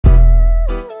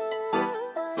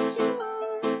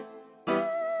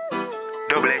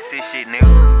6 shit, nigga.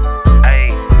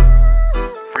 Ayy,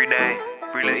 free day,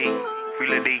 free Lil E, free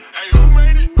Lil D.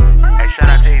 Hey, shout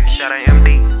out Tazy, shout out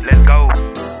MD. Let's go.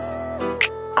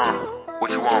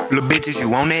 What you want? Little bitches, you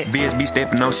want that? VSB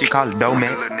steppin' on shit, call it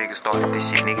Doormats. Little niggas started this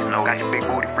shit, niggas know. Got your big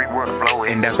booty, free world to flow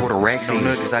in. And that's what a rack is. No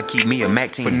nuggets, I keep me a Mac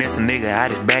team. Finesse a nigga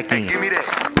out his back end. Hey, give me that.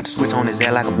 Put the switch on his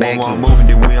head like a back end. Moving,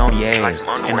 then we on your ass.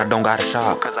 And I don't got a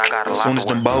shop. As soon as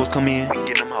them bows come in,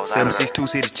 762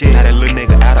 hit his chest. Now that little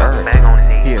nigga out of earth.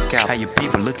 Here, cap. How your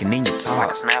people looking in your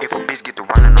talk. If a bitch get to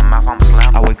running her mouth, I'ma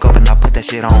slap. I wake up and I put that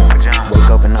shit on.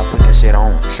 Wake up and I put that shit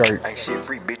on. Shirt. Ain't shit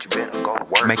free, bitch, you better go to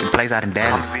work. Making plays out in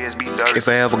Dallas. If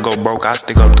I ever go broke, I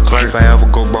stick up the clerk. If I ever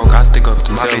go broke, I stick up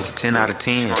the my bitch a 10 out of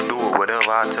 10.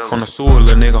 From the sewer,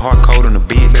 little nigga hard cold in the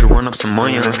bitch. Better run up some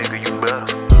money, huh? Nigga, you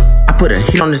better. I put a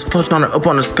hit on this post on her up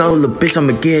on the skull, little bitch,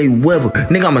 I'ma get you weather.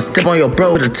 Nigga, I'ma step on your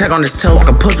bro with a tag on his toe. Like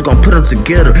a push, we gon' put them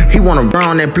together. He wanna run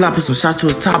on that block, put some shots to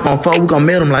his top on 4, we gon'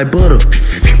 melt him like butter.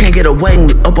 Can't get away when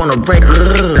we up on the break.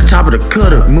 The top of the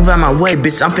cutter. Move out my way,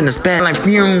 bitch, I'm finna spaz like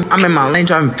fume. I'm in my lane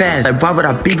driving fast. Like, why would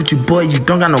I beef with you, boy? You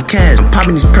don't got no cash. I'm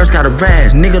popping these perks, got a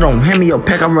rash. Nigga, don't hand me your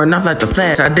pack, I run off like the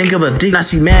Flash. I didn't give a dick, now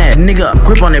she mad. Nigga,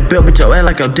 grip on that belt, bitch, your ass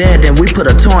like your dad. Then we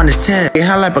put a toe on his tag. It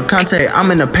high like a Conte.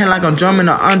 I'm in the pen like I'm drumming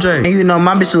to Andre. And you know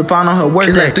my bitch will find on her work.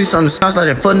 It's like 3 something sounds like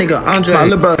that fuck nigga Andre. My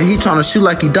little bro, he tryna shoot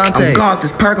like he Dante. I'm gone with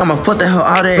this perk, I'ma fuck that hoe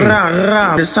all day.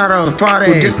 This side of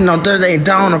Friday. We dissing on Thursday and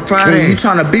down on Friday. You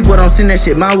tryna beat, but don't send that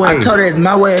shit my way. I told her it's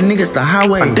my way, niggas the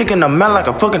highway. I'm digging the mouth like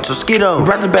a fucking mosquito.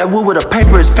 Wrap the bad wood with a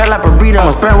paper, it's fat like burrito.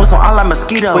 I'ma spread with some all like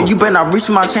mosquito. But you better not reach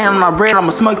my chain, I'm not red, I'ma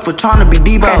smoke you for trying to be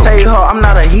Debo. Can't say ho, I'm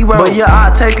not a hero. But yeah,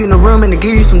 I'll take you in the room and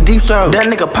give you some deep stroke. That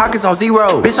nigga pockets on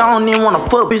 0. Bitch, I don't even wanna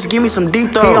fuck, bitch, give me some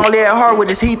deep throw. He only at hard with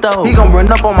his heat though. He gon'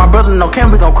 run up on my brother, no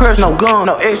camera, we gon' crush. No gun,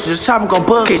 no extra, just chopper gon'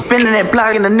 bust. Keep spinning that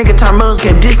block and the nigga turn Muslim.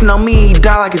 Kept dissing on me, he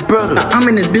die like his brother. I'm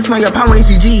in this bitch, man, got power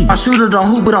NCG. My shooter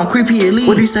don't hoop, but on creepy elite.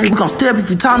 What he say? We gon' step if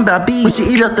you talking about beef. When she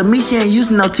eat up the meat, she ain't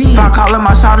using no teeth. If I callin'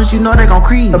 my shouters, you know they gon'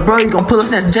 creep. But bro, he gon' pull us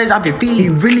that J's off your feet. He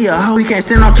really a hoe, he can't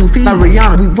stand on 2 feet. Like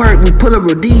Rihanna, we work, we pull up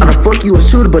a D. I'ma fuck you a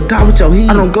shooter, but die with your heat.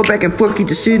 I don't go back and forth, keep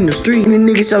the shit in the street. Any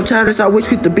niggas show childish, I wish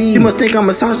could the be. You must think I'm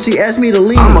a sauce, she asked me to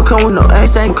leave. I'ma come with no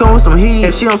ass, ain't come with some heat.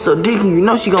 If she don't suck dick, you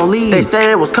know she gon' leave. They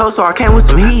say it was cold, so I came with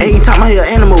some heat. Every time I hear an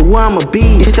animal, where I'm a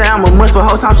beast. She say I'm a munch, but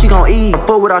whole time she gon' eat. I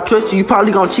fuck without trust you, you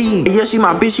probably gon' cheat. Yeah, she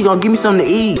my bitch, she gon' give me something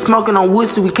to eat. Smoking on wood,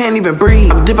 so we can't even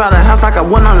breathe. I dip out the house like I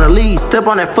went on the lease. Step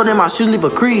on that foot in my shoes, leave a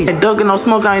crease. Ain't ducking no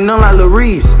smoke, I ain't none like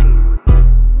Lyricist.